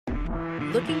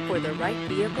Looking for the right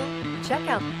vehicle? Check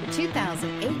out the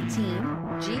 2018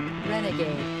 Jeep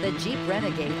Renegade. The Jeep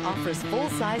Renegade offers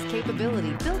full-size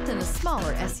capability built in a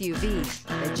smaller SUV.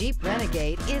 The Jeep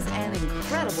Renegade is an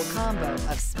incredible combo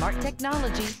of smart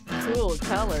technology, cool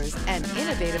colors, and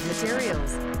innovative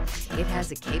materials. It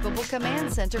has a capable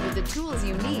command center with the tools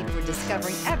you need for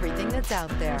discovering everything that's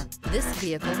out there. This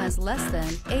vehicle has less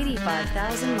than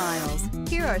 85,000 miles.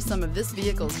 Here are some of this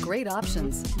vehicle's great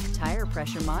options: tire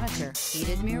pressure monitor,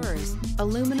 heated mirrors,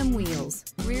 aluminum wheels,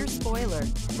 rear spoiler,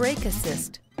 brake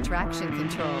assist, traction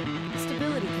control,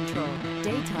 stability control,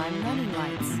 daytime running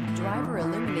lights, driver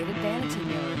illuminated vanity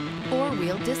mirror,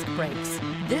 four-wheel disc brakes.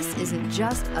 This isn't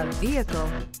just a vehicle,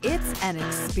 it's an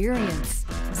experience.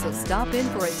 So stop in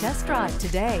for a test drive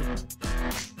today.